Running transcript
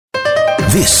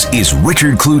This is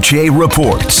Richard Cloutier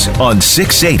Reports on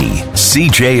 680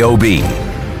 CJOB.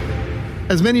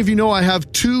 As many of you know, I have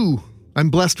two. I'm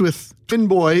blessed with twin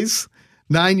boys,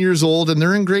 9 years old, and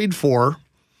they're in grade 4.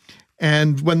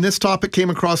 And when this topic came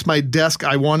across my desk,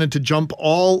 I wanted to jump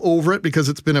all over it because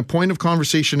it's been a point of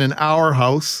conversation in our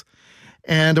house.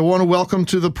 And I want to welcome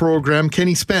to the program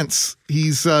Kenny Spence.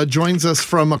 He's joins us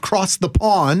from across the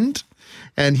pond,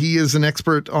 and he is an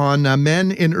expert on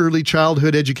men in early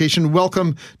childhood education.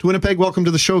 Welcome to Winnipeg. Welcome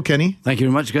to the show, Kenny. Thank you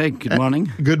very much, Greg. Good morning.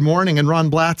 Good morning. And Ron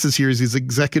Blatz is here. He's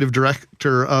Executive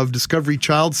Director of Discovery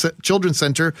Children's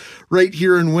Center right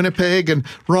here in Winnipeg. And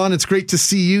Ron, it's great to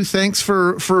see you. Thanks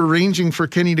for arranging for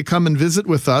Kenny to come and visit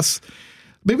with us.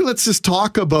 Maybe let's just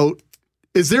talk about,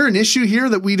 is there an issue here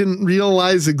that we didn't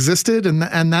realize existed?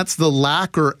 And that's the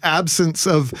lack or absence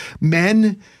of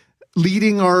men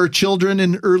leading our children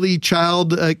in early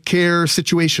child care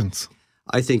situations?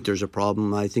 I think there's a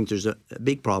problem. I think there's a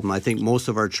big problem. I think most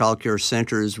of our child care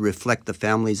centers reflect the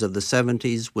families of the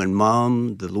 70s when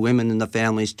mom, the women in the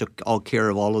families took all care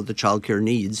of all of the child care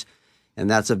needs. And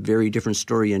that's a very different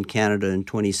story in Canada in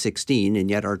 2016. And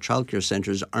yet our child care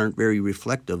centers aren't very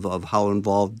reflective of how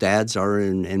involved dads are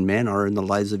and men are in the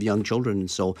lives of young children.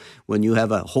 And so when you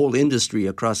have a whole industry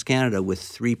across Canada with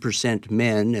 3%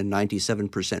 men and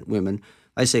 97% women,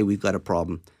 I say we've got a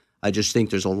problem. I just think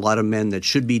there's a lot of men that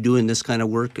should be doing this kind of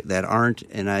work that aren't,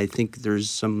 and I think there's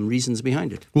some reasons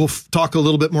behind it. We'll talk a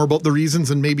little bit more about the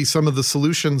reasons and maybe some of the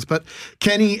solutions. But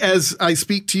Kenny, as I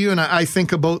speak to you and I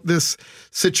think about this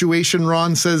situation,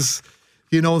 Ron says,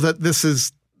 that this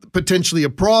is potentially a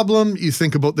problem. You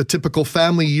think about the typical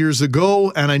family years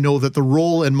ago, and I know that the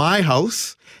role in my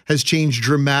house has changed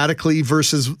dramatically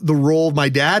versus the role my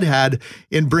dad had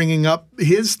in bringing up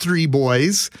his 3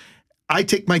 boys. I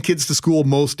take my kids to school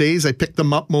most days. I pick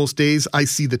them up most days. I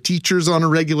see the teachers on a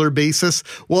regular basis.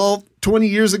 Well, 20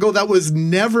 years ago, that was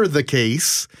never the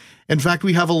case. In fact,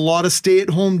 we have a lot of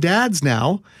stay-at-home dads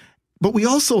now, but we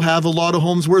also have a lot of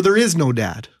homes where there is no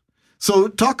dad. So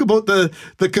talk about the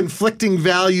conflicting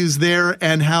values there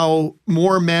and how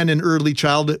more men in early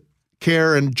child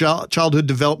care and childhood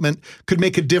development could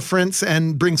make a difference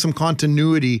and bring some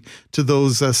continuity to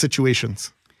those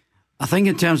situations. I think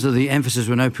in terms of the emphasis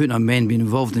we're now putting on men being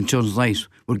involved in children's lives,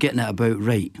 we're getting it about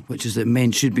right, which is that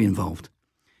men should be involved.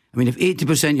 I mean, if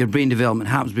 80% of your brain development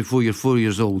happens before you're 4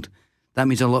 years old, that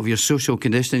means a lot of your social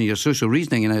conditioning, your social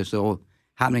reasoning is all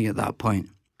happening at that point.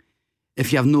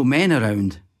 If you have no men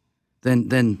around,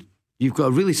 then you've got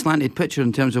a really slanted picture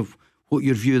in terms of what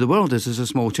your view of the world is as a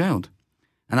small child.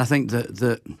 And I think that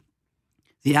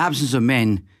the absence of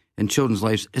men in children's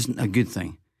lives isn't a good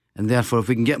thing. And therefore, if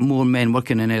we can get more men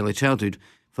working in early childhood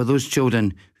for those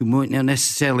children who might not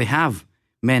necessarily have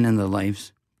men in their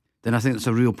lives, then I think that's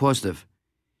a real positive.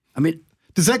 I mean,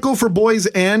 does that go for boys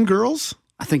and girls?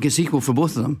 I think it's equal for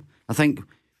both of them.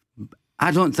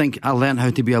 I don't think I learned how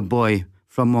to be a boy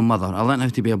from my mother. I learned how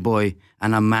to be a boy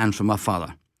and a man from my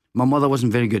father. My mother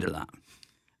wasn't very good at that.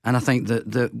 And I think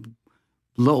that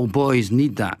little boys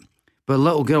need that. But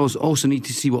little girls also need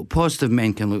to see what positive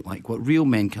men can look like, what real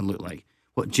men can look like,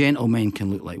 what gentle men can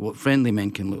look like, what friendly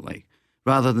men can look like,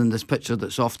 rather than this picture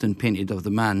that's often painted of the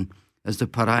man as the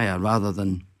pariah, rather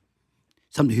than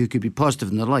somebody who could be positive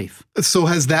in their life. So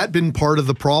has that been part of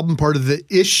the problem, part of the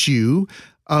issue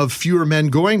of fewer men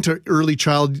going to early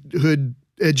childhood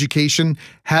education?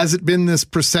 Has it been this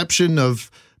perception of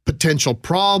potential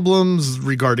problems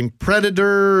regarding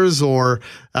predators or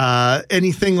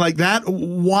anything like that?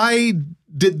 Why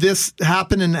did this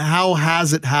happen and how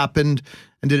has it happened?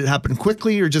 And did it happen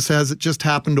quickly or has it just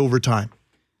happened over time?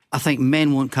 I think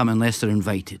men won't come unless they're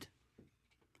invited.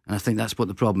 And I think that's what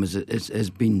the problem is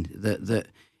been that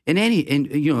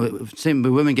same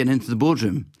with women getting into the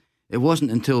boardroom. It wasn't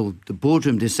until the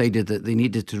boardroom decided that they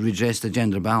needed to redress the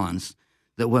gender balance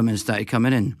that women started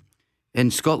coming in. In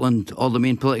Scotland, all the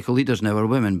main political leaders now are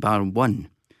women, bar one.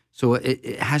 So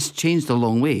it has changed a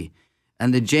long way.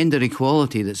 And the gender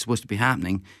equality that's supposed to be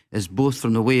happening is both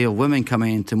from the way of women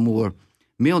coming into more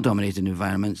male-dominated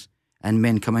environments and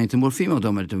men coming into more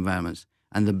female-dominated environments.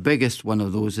 And the biggest one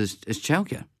of those is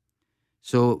childcare.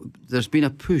 So there's been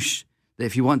a push that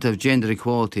if you want to have gender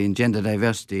equality and gender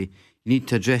diversity, you need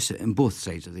to address it in both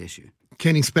sides of the issue.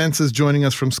 Kenny Spence is joining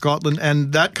us from Scotland,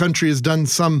 and that country has done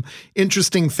some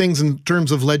interesting things in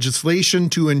terms of legislation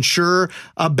to ensure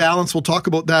a balance. We'll talk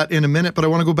about that in a minute, but I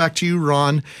want to go back to you,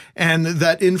 Ron, and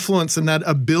that influence and that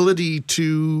ability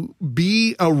to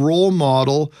be a role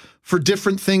model for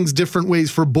different things, different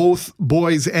ways for both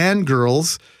boys and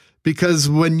girls, Because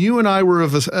when you and I were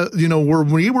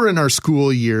when we were in our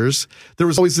school years, there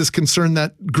was always this concern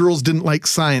that girls didn't like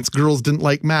science, girls didn't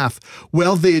like math.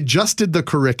 Well, they adjusted the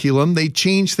curriculum. They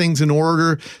changed things in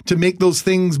order to make those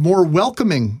things more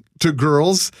welcoming to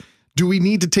girls. Do we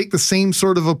need to take the same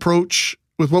sort of approach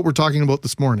with what we're talking about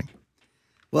this morning?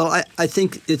 Well, I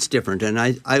think it's different, and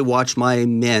I watch my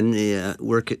men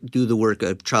do the work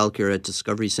of childcare at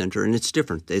Discovery Center, and it's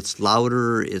different. It's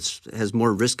louder. It has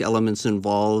more risk elements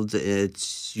involved.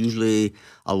 It's usually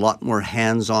a lot more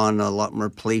hands-on, a lot more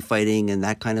play fighting, and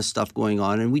that kind of stuff going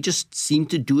on. And we just seem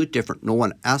to do it different. No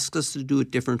one asks us to do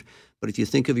it different. But if you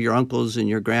think of your uncles and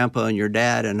your grandpa and your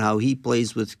dad and how they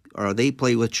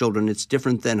play with children, it's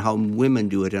different than how women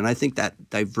do it. And I think that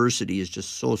diversity is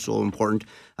just so important.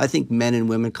 I think men and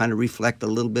women kind of reflect a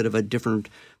little bit of a different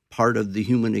part of the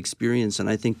human experience. And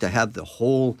I think to have the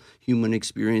whole human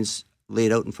experience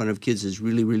laid out in front of kids is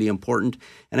really, really important.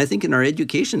 And I think in our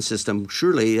education system,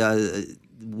 surely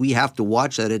we have to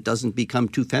watch that it doesn't become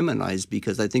too feminized,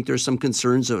 because I think there's some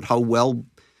concerns about how well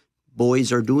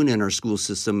boys are doing in our school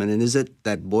system. And is it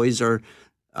that boys are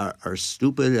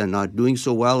stupid and not doing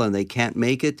so well and they can't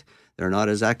make it? They're not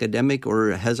as academic?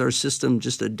 Or has our system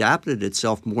just adapted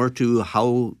itself more to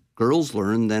how girls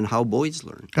learn than how boys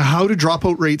learn? How do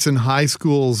dropout rates in high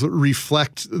schools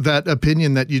reflect that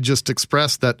opinion that you just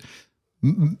expressed, that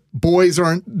boys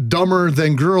aren't dumber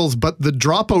than girls, but the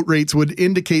dropout rates would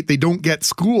indicate they don't get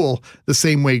school the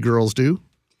same way girls do?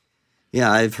 Yeah,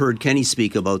 I've heard Kenny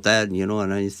speak about that,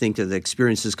 and I think that the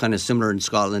experience is kind of similar in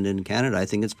Scotland and Canada. I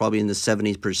think it's probably in the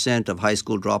 70% of high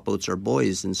school dropouts are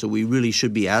boys. And so we really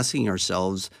should be asking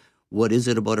ourselves, what is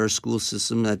it about our school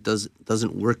system that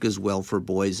doesn't work as well for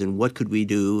boys, and what could we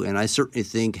do? And I certainly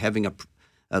think having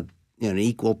an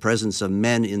equal presence of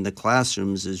men in the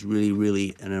classrooms is really,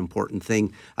 really an important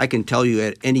thing. I can tell you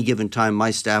at any given time,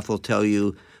 my staff will tell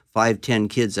you 5-10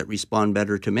 kids that respond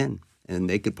better to men. And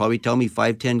they could probably tell me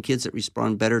 5-10 kids that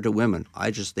respond better to women.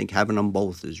 I just think having them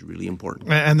both is really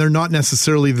important. And they're not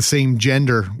necessarily the same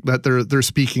gender that they're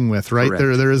speaking with, right?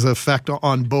 There is an effect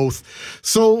on both.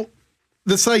 So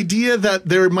this idea that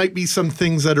there might be some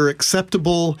things that are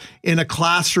acceptable in a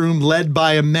classroom led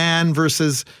by a man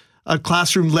versus a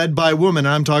classroom led by a woman.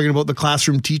 I'm talking about the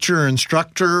classroom teacher or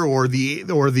instructor, or the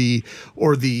the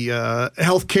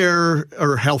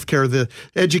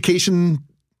education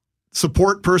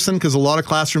support person, because a lot of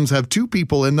classrooms have two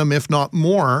people in them, if not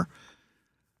more.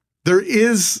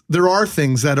 There are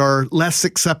things that are less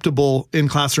acceptable in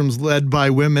classrooms led by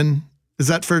women. Is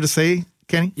that fair to say,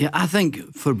 Kenny? Yeah, I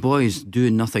think for boys,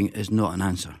 doing nothing is not an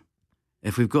answer.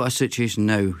 If we've got a situation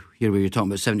now here where you're talking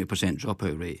about 70%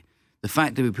 dropout rate, the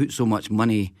fact that we put so much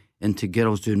money into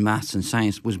girls doing maths and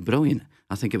science was brilliant.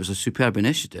 I think it was a superb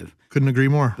initiative. Couldn't agree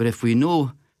more. But if we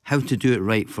know how to do it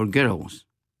right for girls,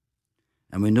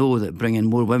 and we know that bringing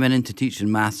more women into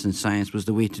teaching maths and science was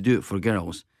the way to do it for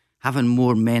girls, having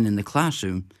more men in the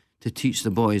classroom to teach the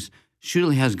boys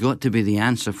surely has got to be the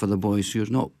answer for the boys who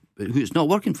it's not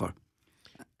working for.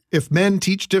 If men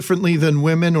teach differently than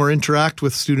women or interact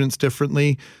with students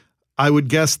differently, I would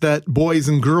guess that boys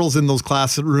and girls in those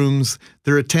classrooms,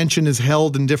 their attention is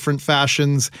held in different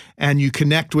fashions, and you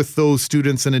connect with those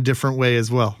students in a different way as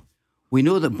well. We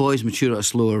know that boys mature at a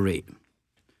slower rate.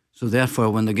 So therefore,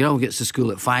 when the girl gets to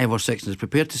school at 5 or 6 and is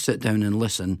prepared to sit down and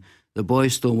listen, the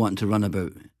boy's still wanting to run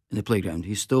about in the playground.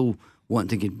 He's still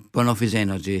wanting to burn off his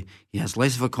energy. He has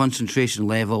less of a concentration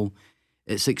level.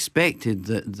 It's expected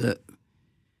that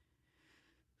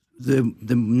the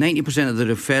 90% of the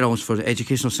referrals for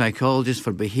educational psychologists,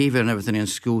 for behaviour and everything in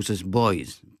schools is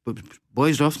boys. But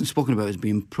boys are often spoken about as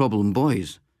being problem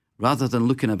boys, rather than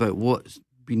looking about what's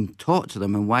been taught to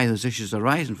them and why those issues are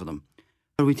arising for them.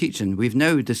 What are we teaching? We've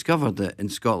now discovered that in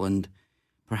Scotland,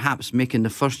 perhaps making the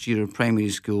first year of primary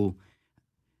school,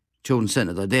 children sitting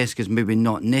at their desk is maybe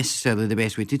not necessarily the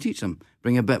best way to teach them.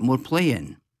 Bring a bit more play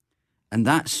in. And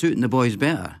that's suiting the boys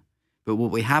better. But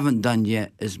what we haven't done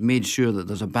yet is made sure that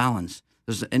there's a balance.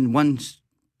 In one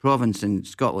province in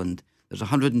Scotland, there's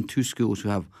 102 schools who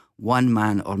have one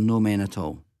man or no men at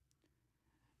all.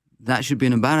 That should be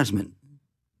an embarrassment.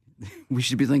 We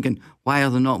should be thinking, why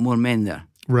are there not more men there?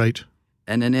 Right.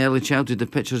 And in early childhood, the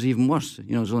picture's even worse.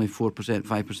 It's only 4%,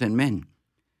 5% men.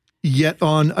 Yet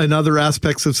in other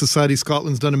aspects of society,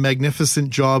 Scotland's done a magnificent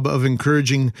job of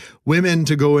encouraging women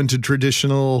to go into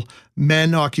traditional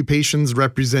men occupations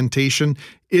representation.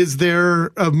 Is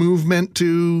there a movement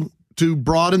to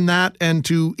broaden that and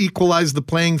to equalize the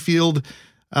playing field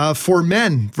for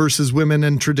men versus women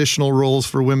in traditional roles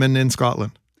for women in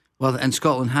Scotland? Well, and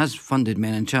Scotland has funded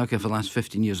men in childcare for the last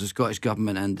 15 years. The Scottish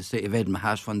Government and the State of Edinburgh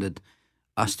has funded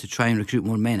us to try and recruit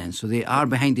more men in. So they are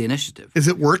behind the initiative. Is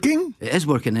it working? It is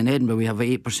working. In Edinburgh, we have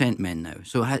 8% men now.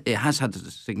 So it has had a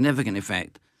significant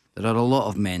effect. There are a lot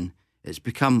of men. It's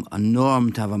become a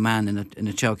norm to have a man in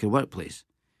a childcare workplace.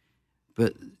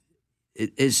 But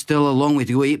it's still a long way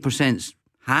to go. 8%'s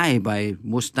high by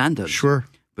most standards. Sure.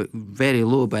 But very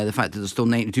low by the fact that there's still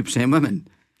 92% women.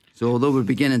 So although we're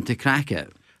beginning to crack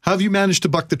it. How have you managed to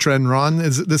buck the trend, Ron?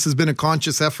 This has been a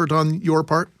conscious effort on your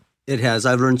part? It has.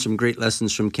 I've learned some great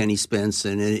lessons from Kenny Spence,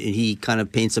 and he kind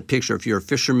of paints a picture. If you're a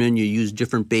fisherman, you use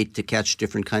different bait to catch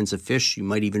different kinds of fish. You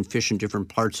might even fish in different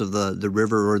parts of the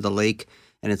river or the lake.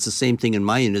 And it's the same thing in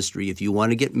my industry. If you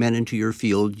want to get men into your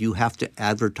field, you have to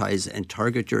advertise and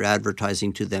target your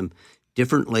advertising to them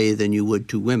differently than you would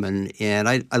to women. And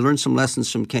I learned some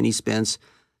lessons from Kenny Spence,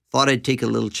 thought I'd take a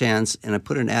little chance, and I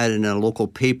put an ad in a local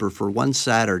paper for one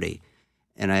Saturday.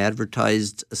 And I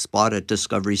advertised a spot at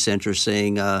Discovery Centre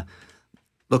saying,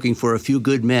 looking for a few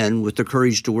good men with the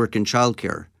courage to work in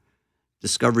childcare.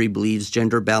 Discovery believes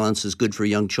gender balance is good for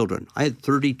young children. I had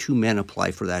 32 men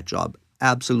apply for that job.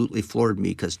 Absolutely floored me,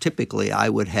 because typically I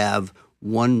would have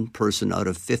one person out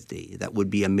of 50 that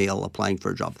would be a male applying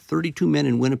for a job. 32 men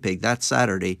in Winnipeg that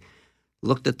Saturday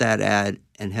looked at that ad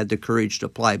and had the courage to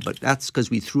apply. But that's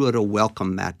because we threw out a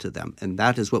welcome mat to them. And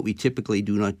that is what we typically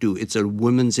do not do. It's a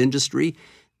women's industry.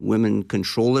 Women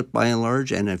control it by and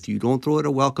large. And if you don't throw out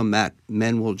a welcome mat,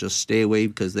 men will just stay away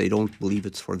because they don't believe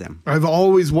it's for them. I've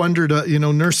always wondered,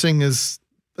 nursing is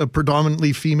a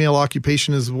predominantly female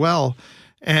occupation as well.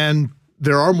 And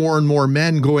there are more and more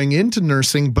men going into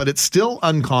nursing, but it's still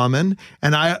uncommon.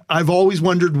 And I've always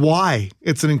wondered why.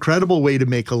 It's an incredible way to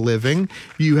make a living.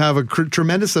 You have a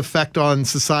tremendous effect on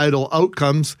societal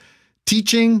outcomes.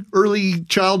 Teaching, early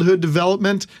childhood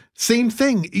development, same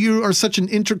thing. You are such an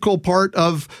integral part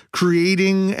of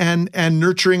creating and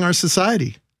nurturing our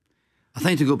society. I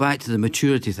think to go back to the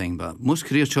maturity thing, but most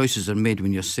career choices are made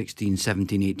when you're 16,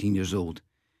 17, 18 years old.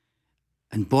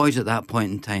 And boys at that point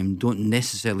in time don't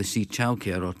necessarily see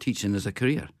childcare or teaching as a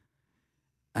career.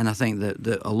 And I think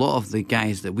that a lot of the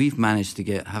guys that we've managed to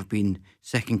get have been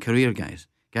second career guys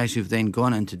who've then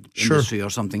gone into industry or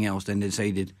something else, then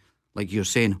decided, like you're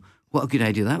saying, what a good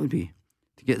idea that would be,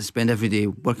 to get to spend every day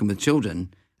working with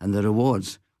children and the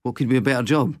rewards. What could be a better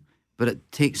job? But it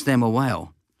takes them a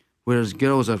while. Whereas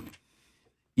girls are,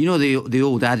 the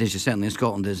old adage, certainly in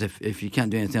Scotland, is if you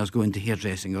can't do anything else, go into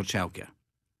hairdressing or childcare.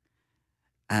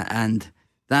 And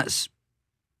that's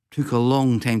took a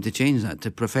long time to change that, to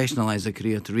professionalise the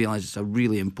career, to realise it's a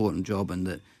really important job and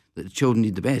that the children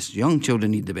need the best. Young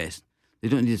children need the best. They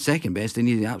don't need the second best, they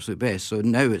need the absolute best. So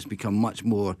now it's become much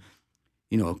more,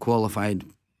 qualified.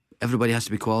 Everybody has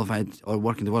to be qualified or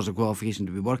working towards a qualification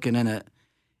to be working in it.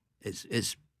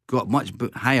 It's got much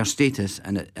higher status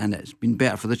and it's been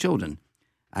better for the children.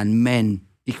 And men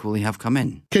equally have come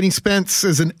in. Kenny Spence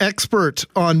is an expert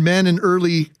on men in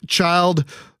early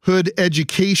childhood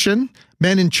education.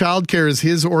 Men in Childcare is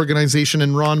his organization,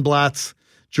 and Ron Blatz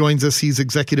joins us. He's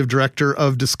executive director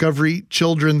of Discovery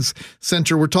Children's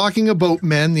Center. We're talking about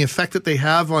men, the effect that they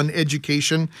have on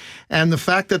education, and the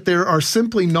fact that there are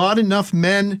simply not enough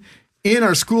men in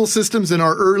our school systems, in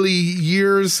our early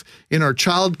years, in our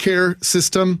childcare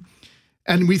system.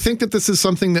 And we think that this is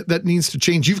something that needs to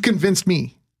change. You've convinced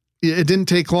me. It didn't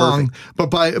take long.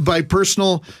 Perfect. But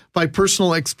by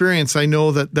personal experience, I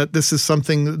know that this is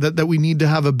something that we need to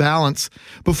have a balance.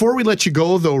 Before we let you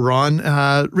go, though, Ron,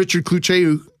 Richard Cloutier,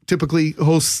 who typically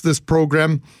hosts this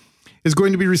program, is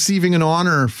going to be receiving an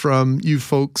honor from you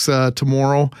folks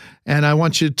tomorrow. And I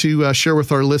want you to share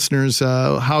with our listeners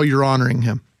how you're honoring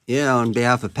him. Yeah, on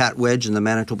behalf of Pat Wedge and the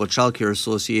Manitoba Childcare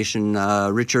Association,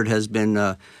 Richard has been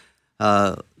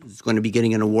is going to be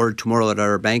getting an award tomorrow at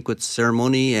our banquet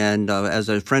ceremony. And as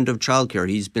a friend of childcare,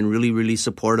 he's been really, really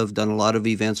supportive, done a lot of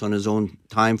events on his own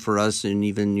time for us, and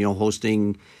even,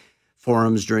 hosting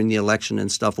forums during the election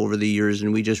and stuff over the years.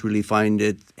 And we just really find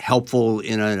it helpful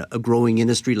in a growing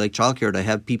industry like childcare to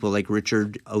have people like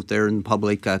Richard out there in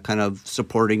public kind of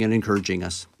supporting and encouraging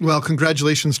us. Well,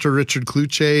 congratulations to Richard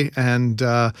Cloutier. And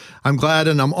I'm glad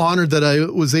and I'm honored that I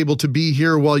was able to be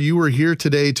here while you were here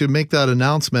today to make that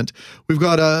announcement. We've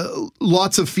got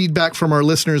lots of feedback from our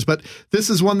listeners, but this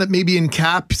is one that maybe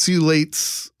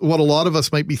encapsulates what a lot of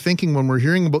us might be thinking when we're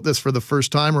hearing about this for the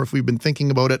first time, or if we've been thinking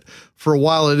about it for a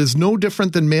while. It is no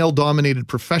different than male-dominated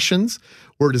professions,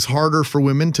 where it is harder for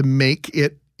women to make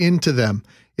it into them.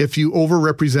 If you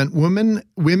overrepresent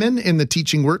women in the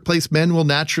teaching workplace, men will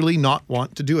naturally not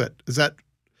want to do it. Is that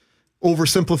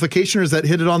oversimplification, or is that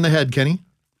hit it on the head, Kenny?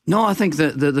 No, I think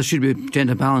that there should be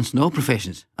gender balance in all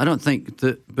professions. I don't think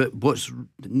that, but what's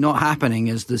not happening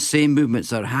is the same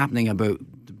movements that are happening about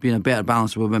being a better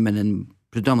balance with women in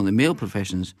predominantly male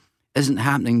professions isn't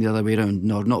happening the other way around,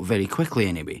 nor not very quickly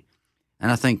anyway. And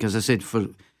I think, as I said,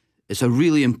 it's a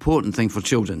really important thing for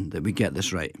children that we get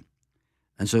this right.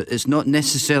 And so it's not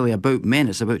necessarily about men,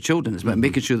 it's about children. It's about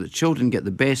making sure that children get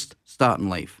the best start in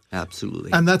life.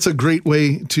 Absolutely. And that's a great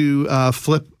way to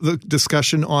flip the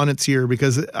discussion on its ear,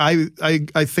 because I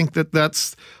think that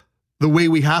that's the way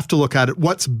we have to look at it.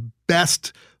 What's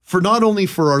best for not only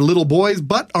for our little boys,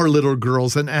 but our little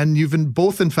girls. And you've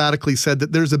both emphatically said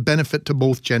that there's a benefit to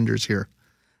both genders here.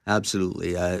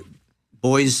 Absolutely.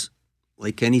 Boys,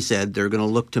 like Kenny said, they're going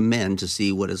to look to men to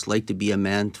see what it's like to be a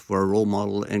man for a role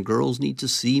model. And girls need to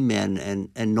see men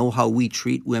and know how we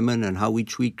treat women and how we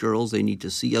treat girls. They need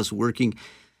to see us working,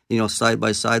 side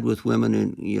by side with women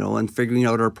and figuring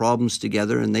out our problems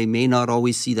together. And they may not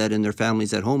always see that in their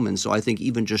families at home. And so I think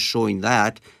even just showing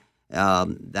that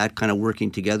kind of working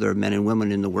together, men and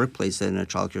women in the workplace and a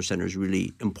childcare center is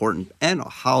really important. And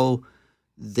how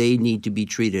they need to be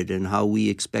treated and how we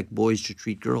expect boys to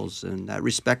treat girls. And that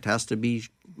respect has to be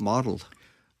modeled.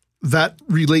 That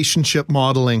relationship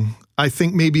modeling, I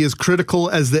think, maybe as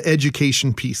critical as the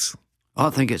education piece.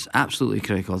 I think it's absolutely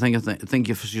critical. I think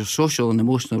if your social and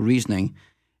emotional reasoning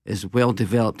is well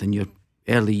developed in your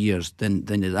early years, then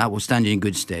that will stand you in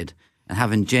good stead. And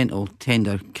having gentle,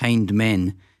 tender, kind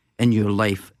men in your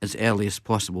life as early as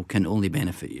possible can only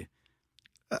benefit you.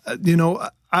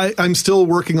 I'm still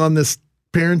working on this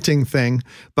parenting thing,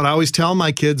 but I always tell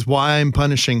my kids why I'm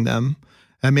punishing them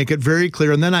and make it very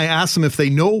clear. And then I ask them if they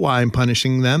know why I'm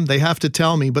punishing them. They have to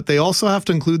tell me, but they also have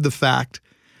to include the fact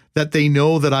that they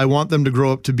know that I want them to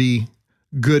grow up to be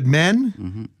good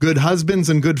men, good husbands,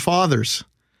 and good fathers.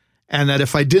 And that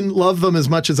if I didn't love them as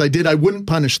much as I did, I wouldn't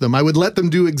punish them. I would let them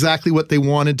do exactly what they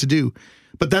wanted to do.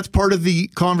 But that's part of the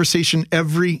conversation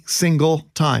every single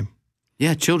time.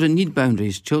 Yeah, children need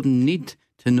boundaries. Children need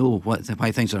to know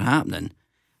why things are happening.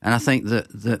 And I think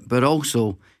that, but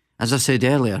also, as I said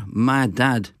earlier, my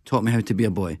dad taught me how to be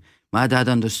a boy. My dad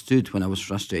understood when I was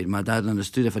frustrated. My dad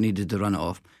understood if I needed to run it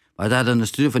off. My dad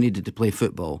understood if I needed to play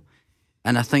football.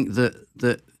 And I think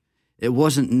that it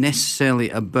wasn't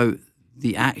necessarily about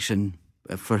the action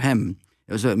for him.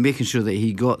 It was about making sure that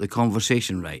he got the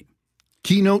conversation right.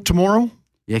 Keynote tomorrow?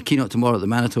 Yeah, keynote tomorrow at the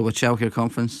Manitoba Childcare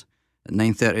Conference at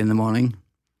 9:30 in the morning.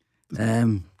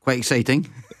 Quite exciting.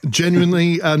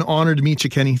 Genuinely an honor to meet you,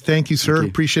 Kenny. Thank you, sir.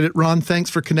 Appreciate it. Ron, thanks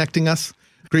for connecting us.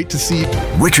 Great to see you.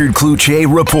 Richard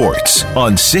Cloutier reports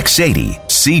on 680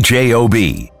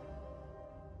 CJOB.